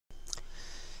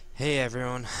Hey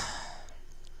everyone,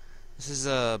 this is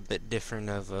a bit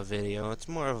different of a video. It's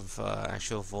more of an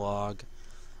actual vlog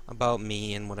about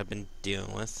me and what I've been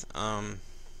dealing with,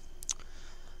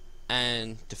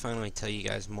 and to finally tell you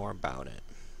guys more about it.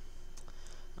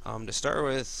 To start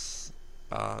with,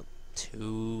 about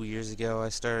 2 years ago I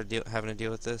started having to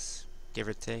deal with this, give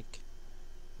or take,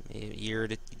 maybe a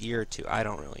year or two. I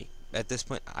don't really, at this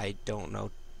point I don't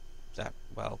know that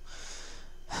well.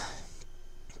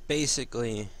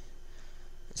 Basically,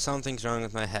 something's wrong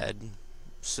with my head,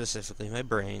 specifically my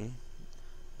brain.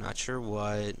 Not sure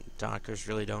what. Doctors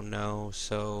really don't know,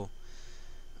 so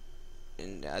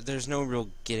there's no real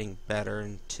getting better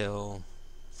until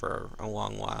for a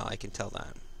long while, I can tell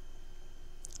that.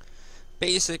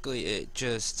 Basically,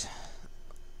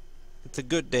 the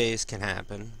good days can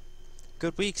happen,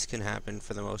 good weeks can happen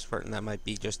for the most part, and that might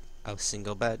be just a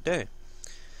single bad day.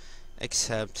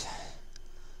 Except,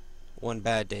 when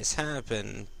bad days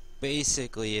happen,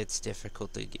 basically it's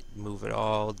difficult to move at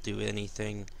all, do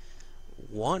anything,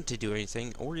 want to do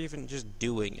anything, or even just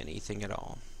doing anything at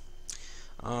all.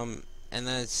 And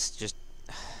that's just,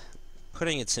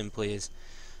 putting it simply, is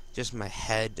just my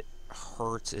head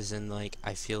hurts, as in, like,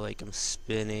 I feel like I'm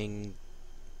spinning,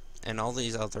 and all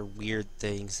these other weird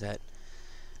things that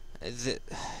the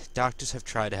doctors have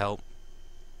tried to help,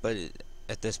 but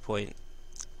at this point,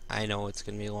 I know it's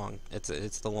gonna be long.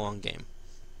 It's the long game,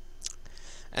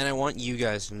 and I want you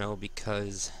guys to know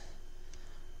because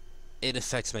it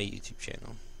affects my YouTube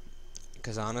channel.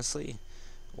 Because honestly,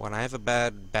 when I have a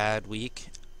bad week,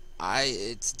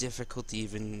 it's difficult to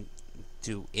even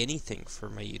do anything for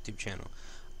my YouTube channel.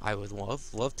 I would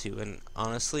love to, and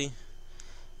honestly,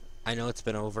 I know it's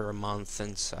been over a month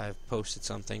since I've posted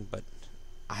something, but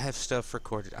I have stuff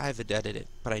recorded, I have it edited,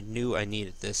 but I knew I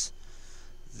needed this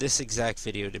exact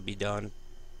video to be done.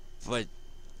 But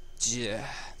yeah,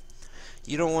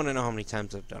 you don't want to know how many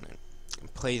times I've done it.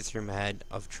 Played through my head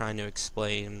of trying to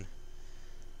explain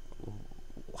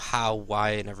how,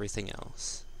 why, and everything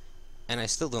else. And I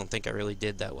still don't think I really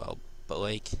did that well, but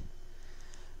like,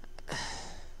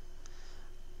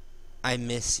 I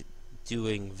miss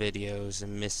doing videos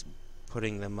and miss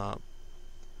putting them up,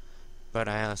 but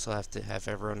I also have to have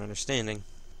everyone understanding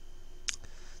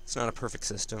it's not a perfect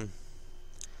system,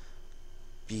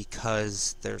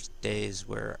 because there's days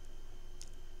where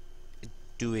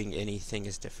doing anything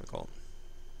is difficult.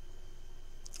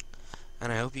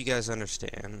 And I hope you guys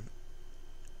understand.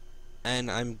 And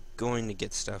I'm going to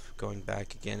get stuff going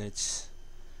back again. It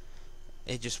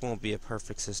just won't be a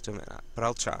perfect system, but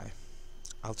I'll try.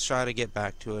 I'll try to get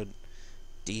back to a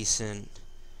decent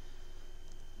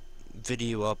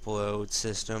video upload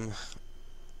system,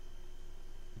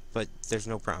 but there's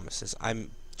no promises.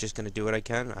 I'm just gonna do what I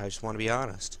can. I just want to be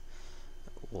honest.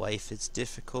 Life is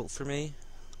difficult for me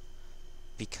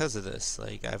because of this.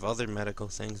 Like, I have other medical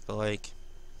things, but like,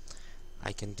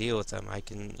 I can deal with them. I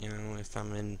can, if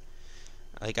I'm in,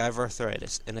 like, I have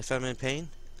arthritis, and if I'm in pain,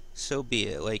 so be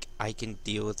it. Like, I can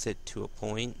deal with it to a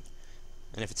point,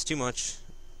 and if it's too much,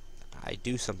 I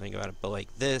do something about it. But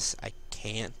like this, I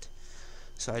can't.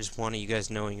 So I just wanted you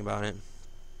guys knowing about it,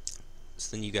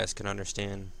 so then you guys can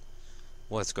understand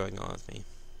what's going on with me.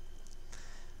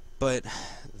 But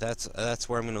that's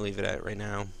where I'm gonna leave it at right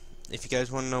now. If you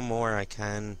guys want to know more, I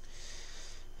can,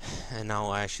 and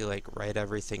I'll actually like write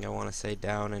everything I want to say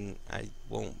down, and I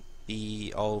won't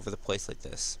be all over the place like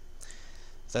this.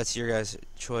 That's your guys'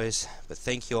 choice, but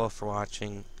thank you all for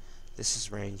watching. This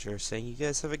is Ranger saying you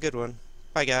guys have a good one.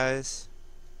 Bye guys.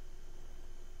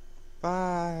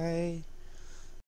 Bye.